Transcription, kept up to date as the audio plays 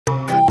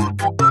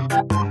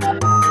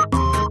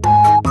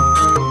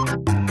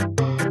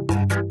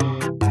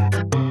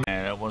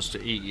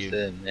to eat you.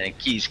 Man,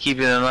 he's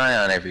keeping an eye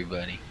on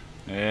everybody.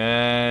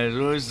 Yeah, there's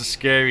always the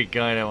scary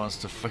guy that wants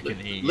to fucking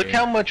eat you. Look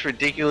how much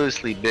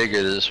ridiculously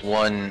bigger this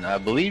one, I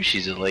believe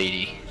she's a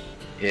lady,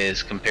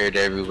 is compared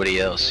to everybody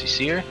else. You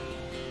see her?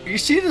 You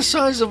see the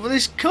size of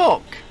this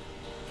cock?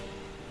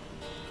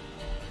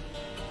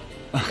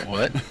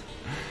 What?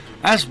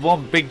 That's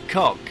one big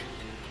cock.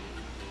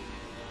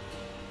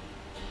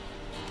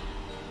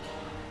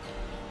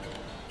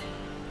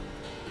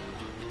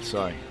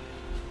 Sorry.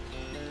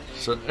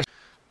 So,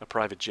 a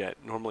private jet.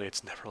 Normally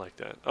it's never like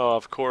that. Oh,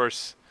 of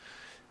course.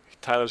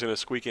 Tyler's going to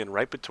squeak in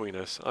right between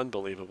us.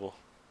 Unbelievable.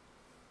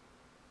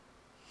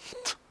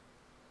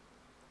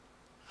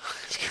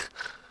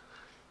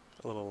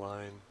 A little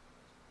line.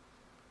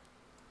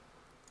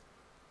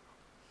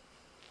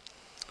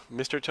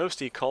 Mr.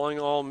 Toasty calling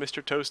all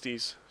Mr.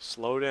 Toasties.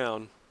 Slow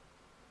down.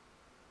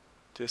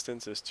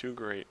 Distance is too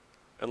great.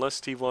 Unless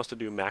Steve wants to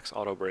do max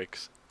auto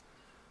brakes.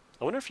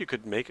 I wonder if you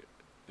could make...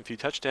 If you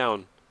touch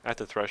down at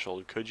the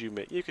threshold, could you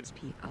make... You could...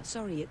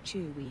 Sorry at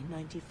Chewy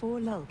 94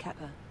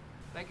 lolcapper.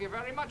 Thank you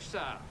very much,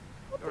 sir.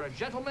 You're a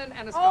gentleman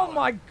and a scholar. Oh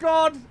my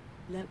god!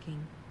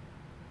 Lurking.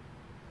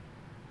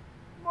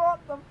 What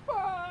the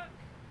fuck?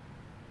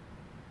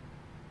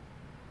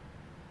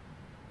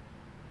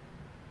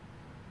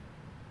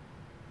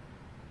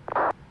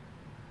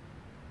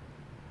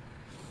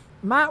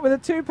 Matt with a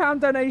 £2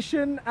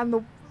 donation and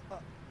the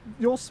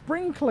your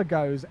sprinkler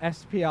goes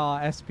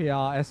SPR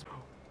SPR SP.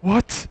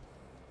 What?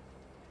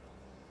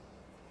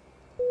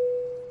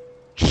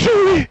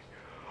 Chewy!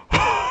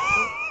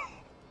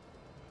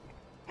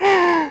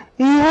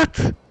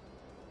 What?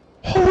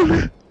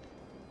 Holy!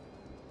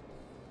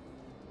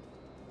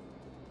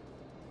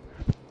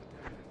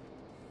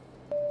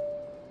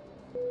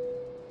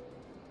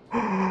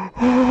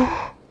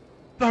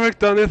 Derek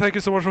Danny, thank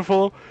you so much for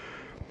follow.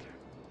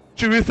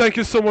 Chewy, thank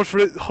you so much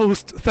for the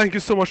host. Thank you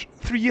so much.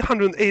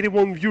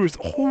 381 viewers.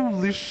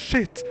 Holy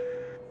shit!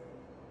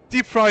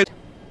 Deep fried.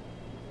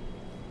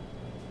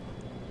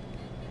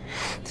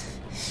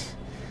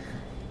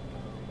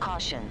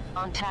 Caution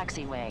on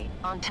taxiway.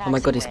 On taxiway. Oh my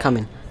god, he's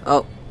coming.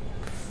 Oh.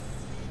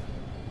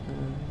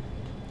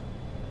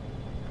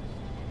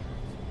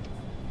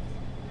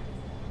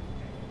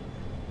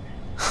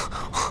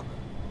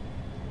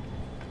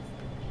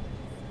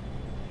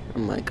 Oh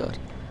my god.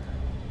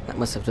 That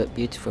must have looked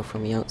beautiful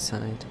from the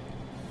outside.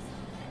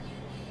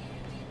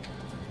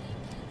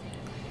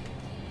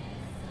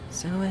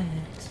 So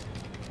it.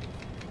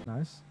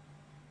 Nice.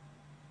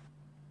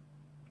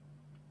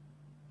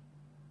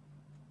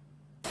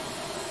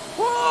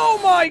 Oh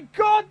my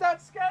god,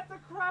 that scared the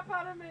crap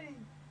out of me!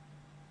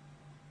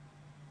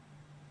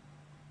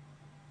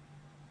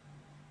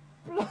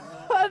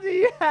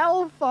 Bloody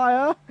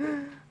hellfire!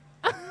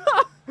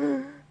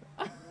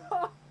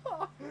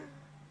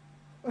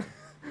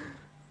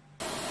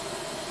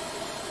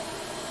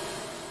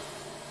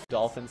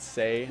 Dolphins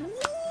say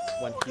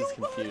when he's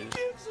confused.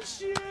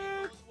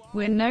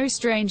 We're no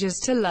strangers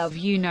to love,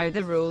 you know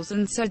the rules,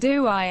 and so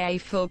do I. A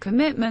full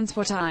commitment's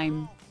what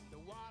I'm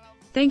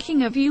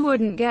thinking of. You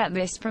wouldn't get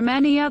this from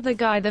any other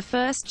guy. The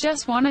first,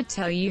 just wanna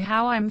tell you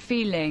how I'm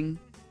feeling.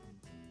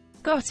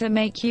 Gotta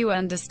make you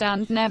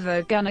understand,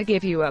 never gonna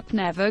give you up,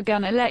 never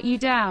gonna let you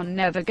down,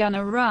 never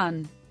gonna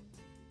run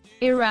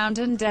around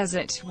and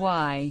desert.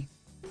 Why?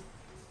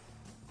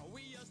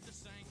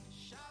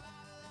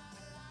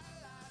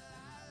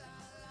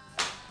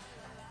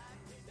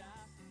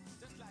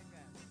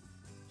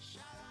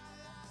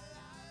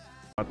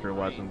 Through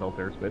Western built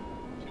airspace.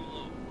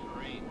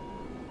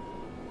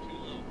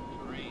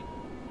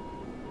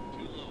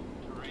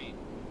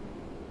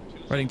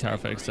 Writing Tower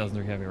FedEx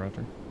 1000 Heavy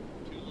Raptor.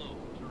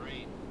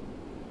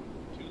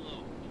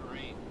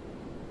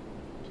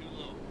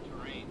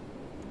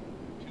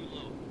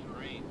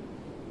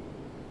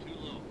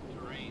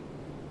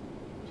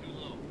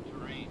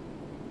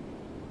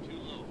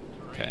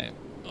 Okay.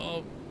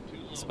 Oh,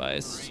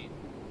 spice.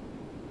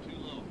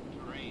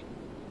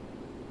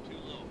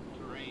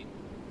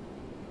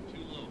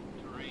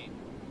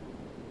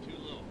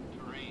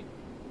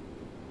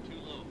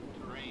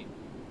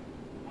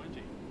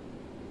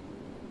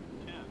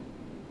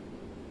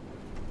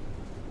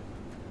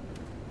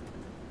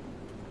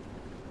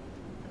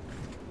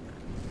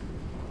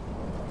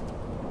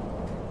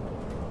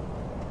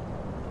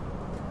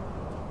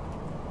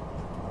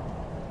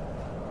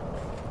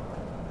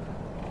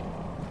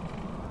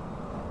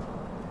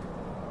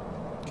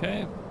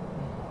 Okay.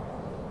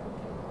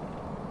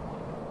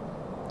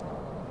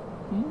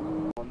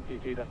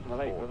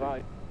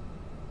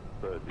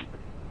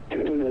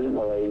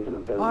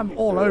 I'm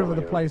all over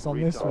the place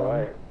on this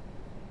one.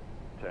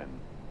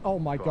 Oh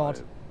my god.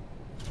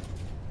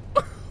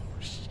 Oh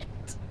shit.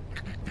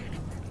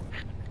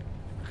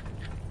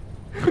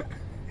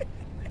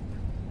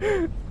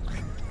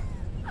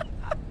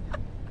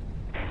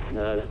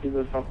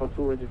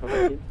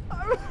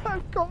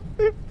 I've got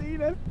 15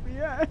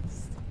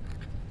 FPS.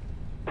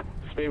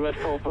 Speedwest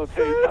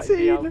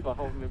 442,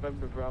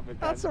 13.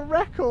 That's a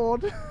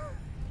record.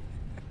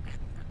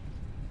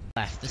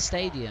 Left the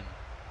stadium.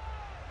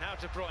 Now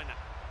De Bruyne.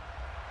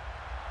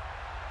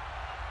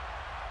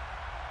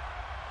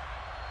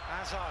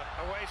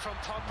 Hazard away from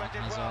Pogba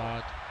did Hazard.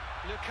 well.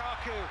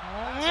 Lukaku.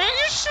 Oh,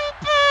 you're so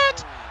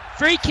bad.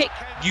 Free kick.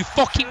 You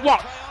fucking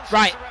what?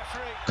 Right.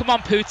 Come on,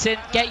 Putin.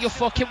 Get your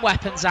fucking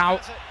weapons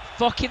out.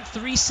 Fucking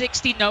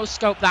 360 no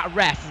scope that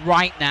ref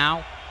right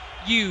now.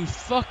 You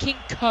fucking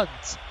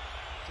cunt.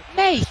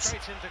 Mate.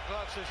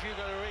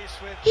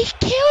 He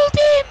killed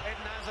him.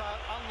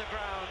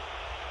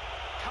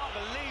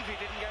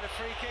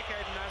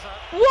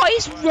 What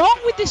is wrong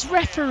with this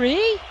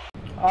referee?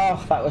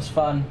 Oh, that was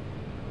fun.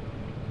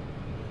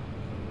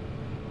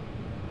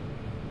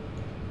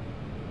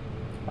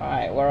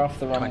 Alright, we're off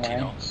the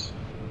runway.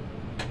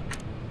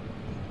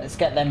 Let's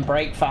get them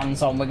brake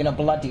fans on. We're gonna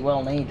bloody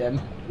well need them.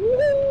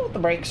 Woo! The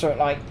brakes are at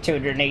like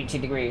 280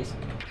 degrees.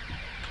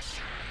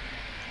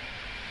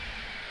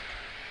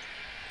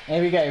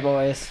 Here we go,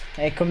 boys.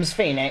 Here comes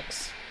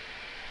Phoenix.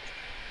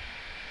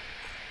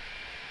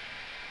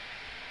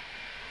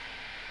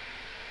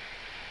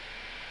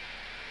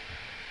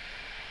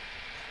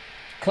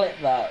 Clip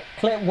that.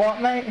 Clip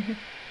what, mate?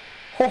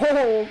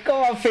 Oh,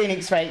 go on,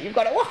 Phoenix, mate. You've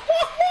got it.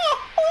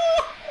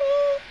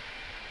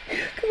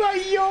 Come on,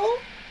 yo.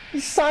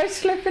 He's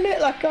side-slipping it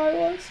like I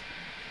was.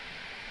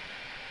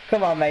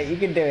 Come on, mate. You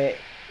can do it.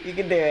 You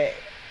can do it.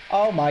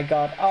 Oh, my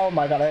God. Oh,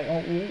 my God.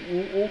 Oh,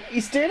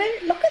 he's doing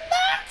it. Look at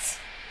that.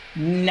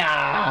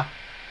 Nah.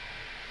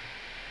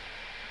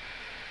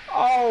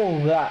 Oh,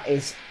 that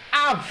is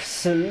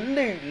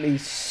absolutely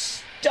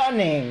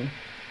stunning.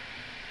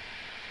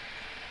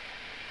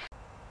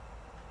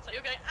 So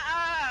you're going,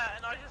 ah,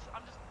 and I'm just...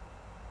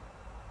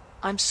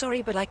 I'm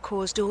sorry, but I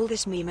caused all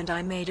this meme and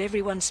I made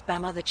everyone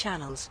spam other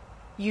channels.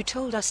 You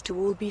told us to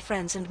all be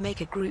friends and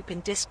make a group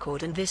in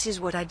Discord, and this is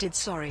what I did.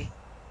 Sorry.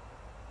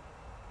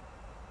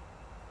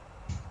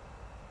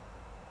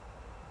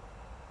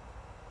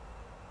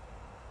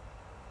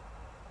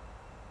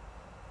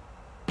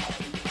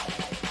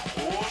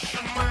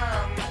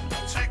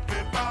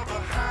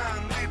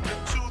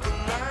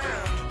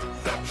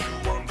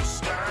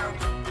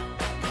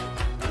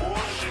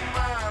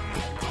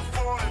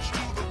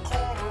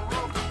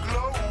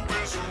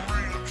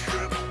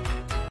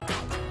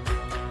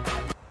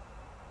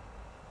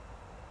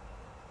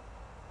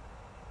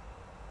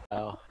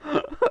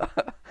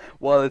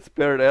 Well, it's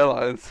Spirit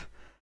Airlines.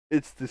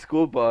 It's the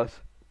school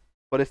bus,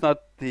 but it's not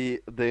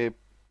the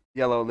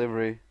yellow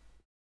livery.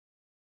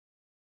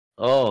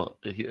 Oh,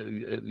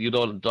 you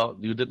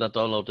did not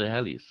download the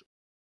helis.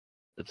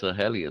 It's a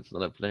heli. It's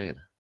not a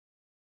plane.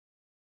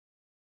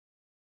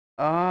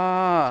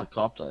 Ah. It's a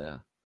copter, yeah.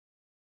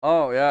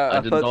 Oh yeah.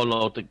 I didn't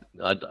download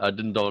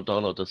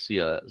the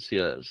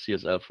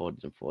CSL for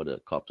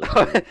the copter.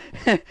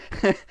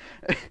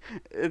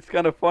 It's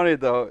kind of funny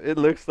though. It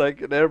looks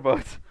like an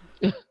Airbus.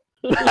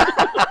 Oh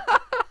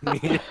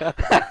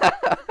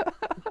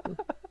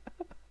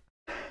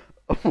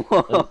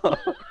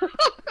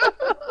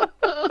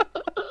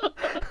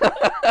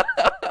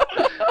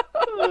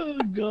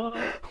God!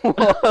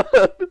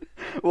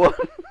 What?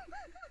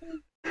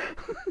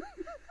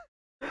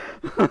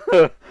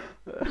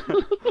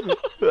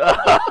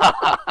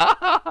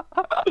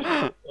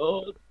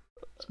 Oh,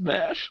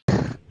 smash! All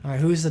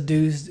right, who's the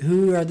dudes?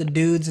 Who are the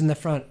dudes in the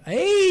front?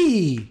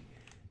 Hey,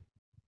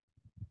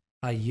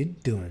 how you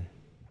doing?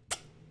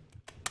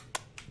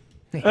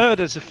 Oh,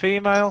 there's a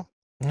female.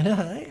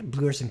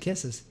 Blew her some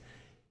kisses.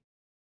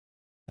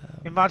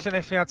 Imagine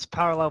if he had to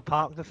parallel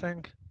park the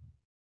thing.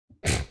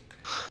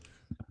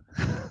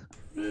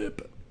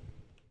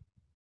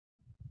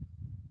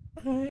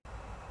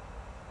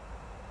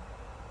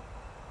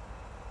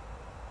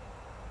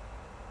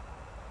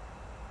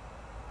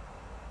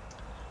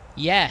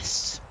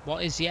 Yes.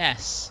 What is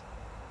yes?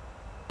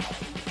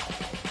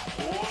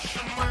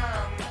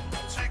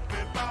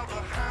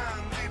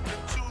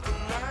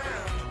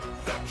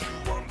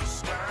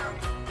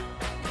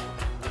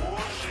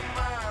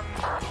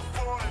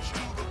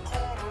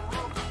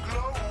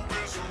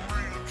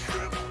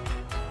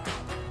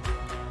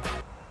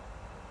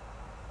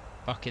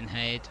 Fucking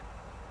hate.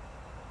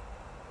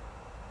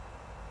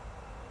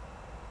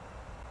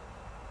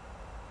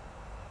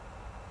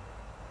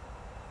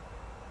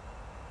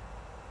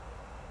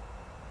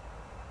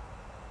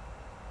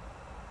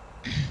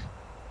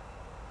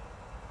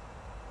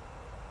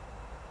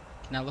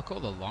 Can I look at all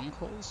the long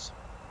hauls?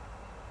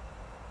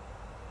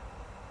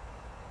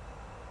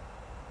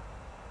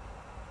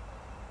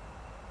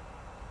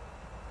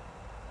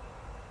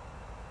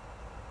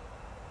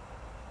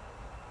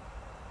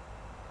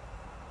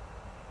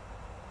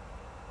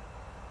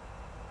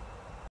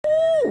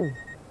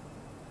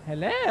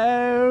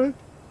 Hello.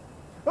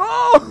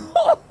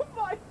 Oh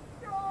my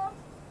God.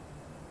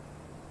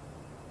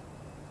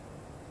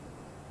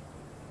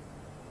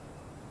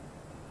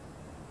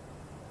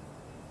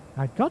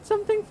 I got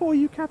something for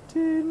you,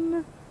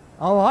 Captain.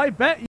 Oh, I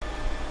bet you.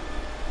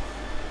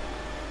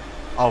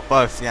 Oh,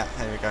 both. Yeah,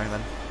 there we go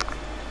then.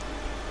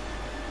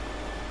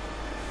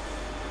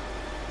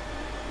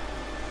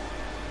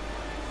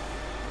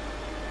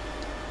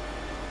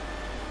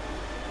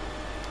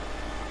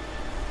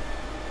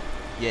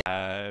 Yeah.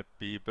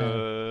 Happy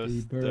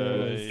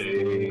birthday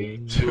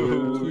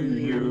to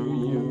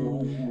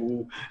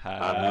you.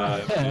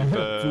 Happy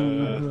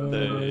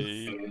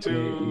birthday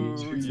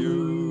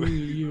to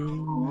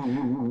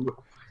you.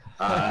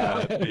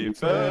 Happy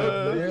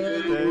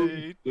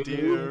birthday,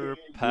 dear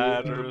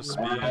Pattersby.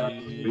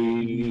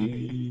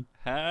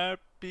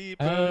 Happy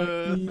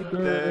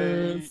birthday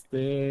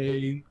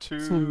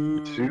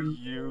to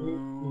you.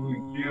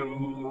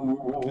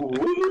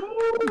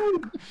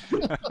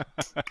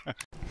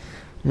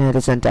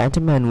 Ladies and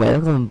gentlemen,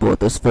 welcome aboard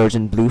this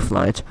Virgin Blue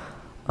flight.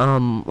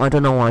 I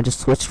don't know why I just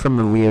switched from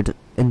a weird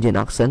Indian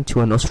accent to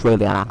an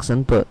Australian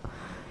accent, but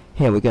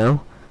here we go.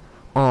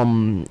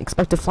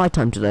 Expected flight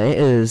time today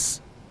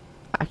is...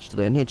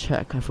 Actually, I need to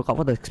check. I forgot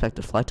what the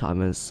expected flight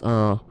time is.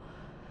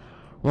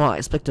 Right,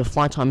 expected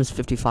flight time is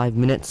 55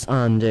 minutes,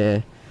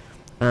 and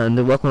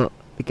welcome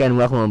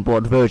on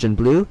board Virgin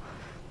Blue.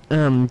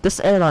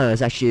 This airline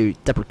is actually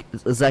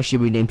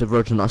renamed to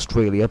Virgin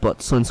Australia,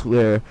 but since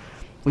we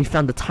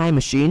found the time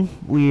machine,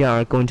 we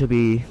are going to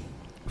be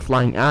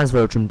flying as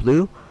Virgin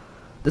Blue.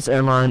 This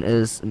airline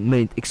is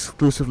made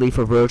exclusively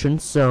for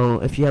virgins,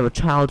 so if you have a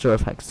child or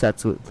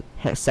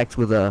have sex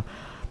with a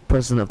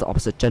person of the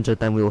opposite gender,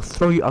 then we will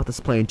throw you off this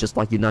plane just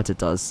like United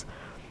does.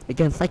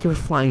 Again, thank you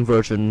for flying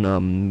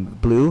Virgin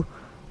Blue.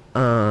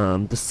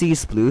 The sea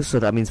is blue, so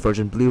that means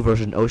Virgin Blue,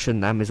 Virgin Ocean.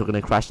 That means we're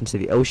gonna crash into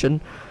the ocean.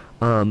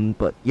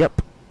 But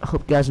yep, I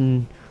hope you guys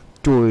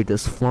enjoy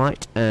this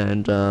flight,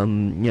 and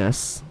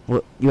yes,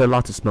 well, you're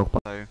allowed to smoke.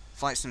 So,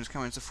 Flight Sim's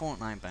coming to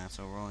Fortnite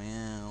Battle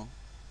Royale.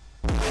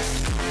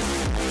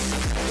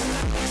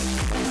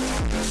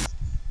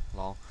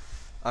 Lol.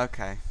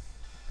 Okay.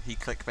 He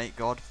clickbait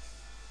god.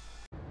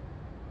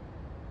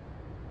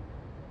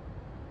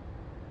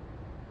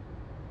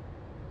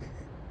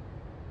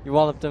 You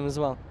walloped him as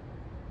well.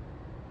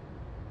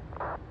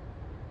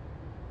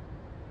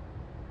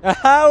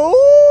 Aha!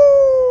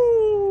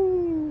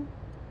 Ooh!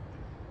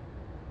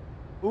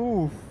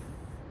 Oof.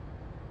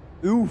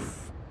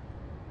 Oof.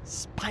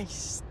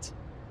 Spiced.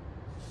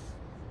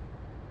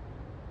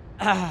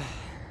 Ah.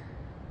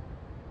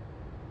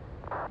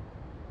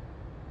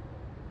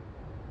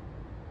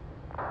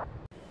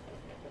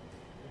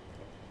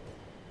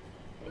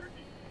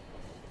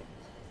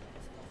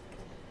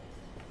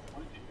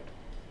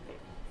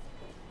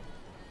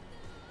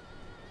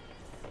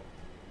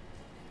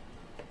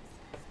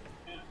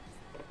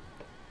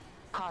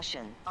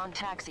 Caution, on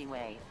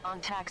taxiway, on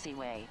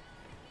taxiway.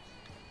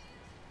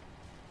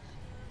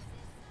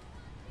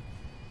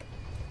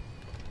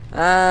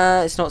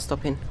 It's not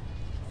stopping.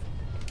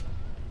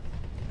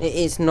 It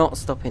is not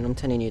stopping, I'm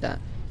telling you that.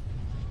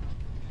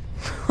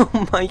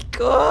 Oh my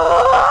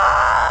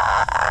god!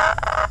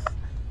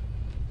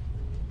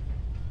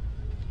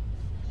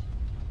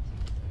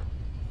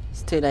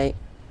 It's too late.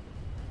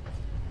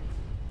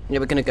 Yeah,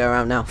 we're gonna go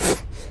around now.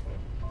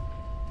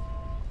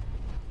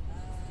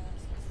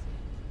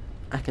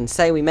 I can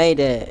say we made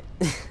it.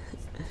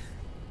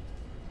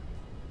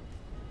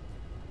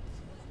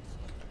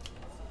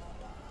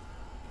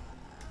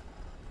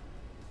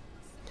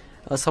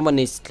 Oh, someone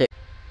needs to click.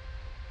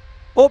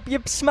 Oh,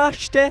 you've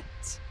smashed it!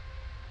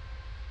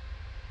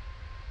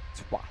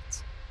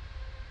 Twat.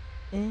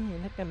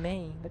 Look at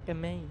me, look at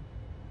me.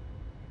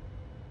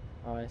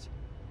 Alright.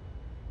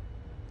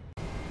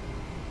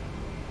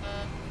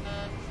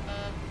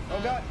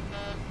 Oh god!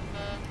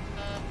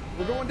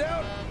 We're going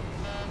down!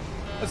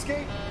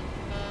 Escape!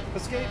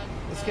 Escape!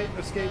 Escape!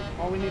 Escape!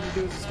 All we need to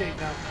do is escape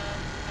now.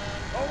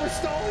 Oh, we're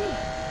stalling!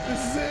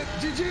 This is it!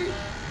 GG!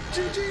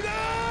 GG, no!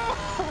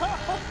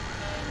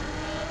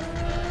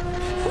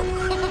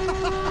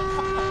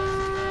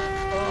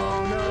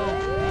 Oh no!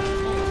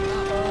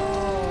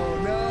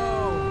 Oh no!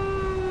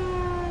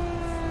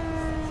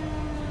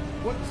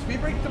 What? Speed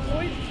break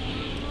deployed?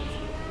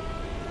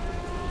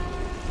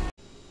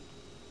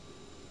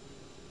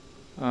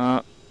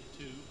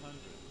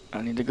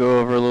 I need to go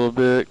over a little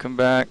bit, come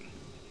back.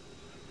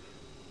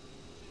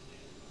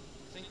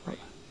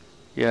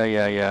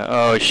 Yeah.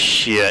 Oh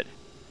shit.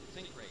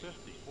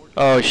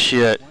 Oh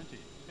shit.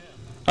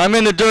 I'm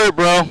in the dirt,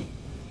 bro.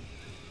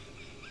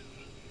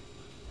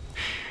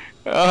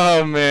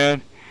 Oh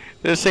man.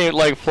 This ain't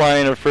like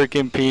flying a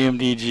freaking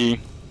PMDG.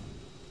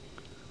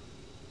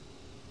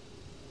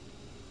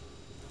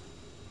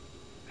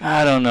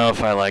 I don't know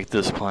if I like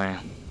this plane.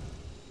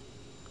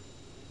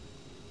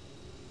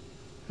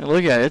 And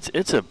look at it,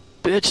 it's a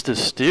bitch to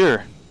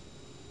steer.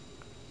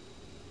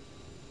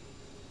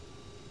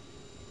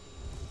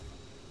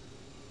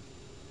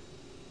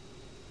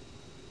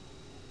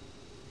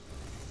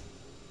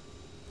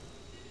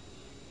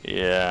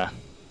 Yeah.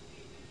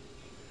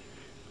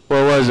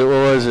 What was it?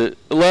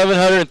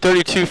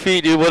 1,132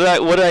 feet, dude. What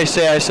did I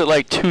say? I said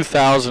like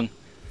 2,000.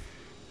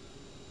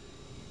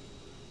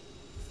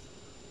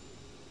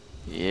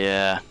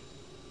 Yeah.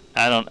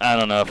 I don't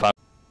know if I'm.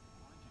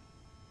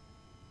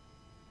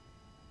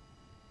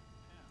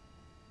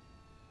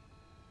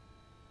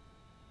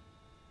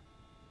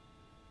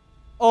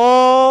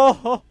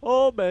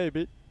 Oh,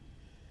 baby.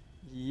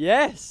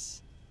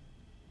 Yes.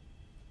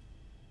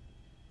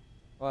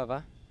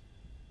 Whatever.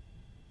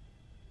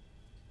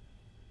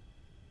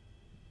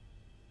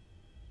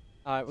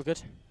 Alright, we're good.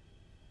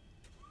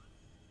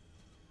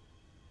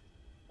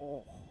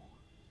 Oh.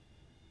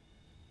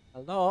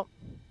 Hello?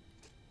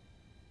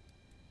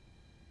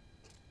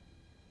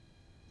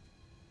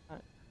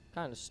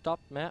 Kind of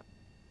stopped, mate.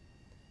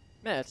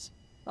 Mate,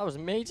 that was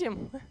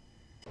medium.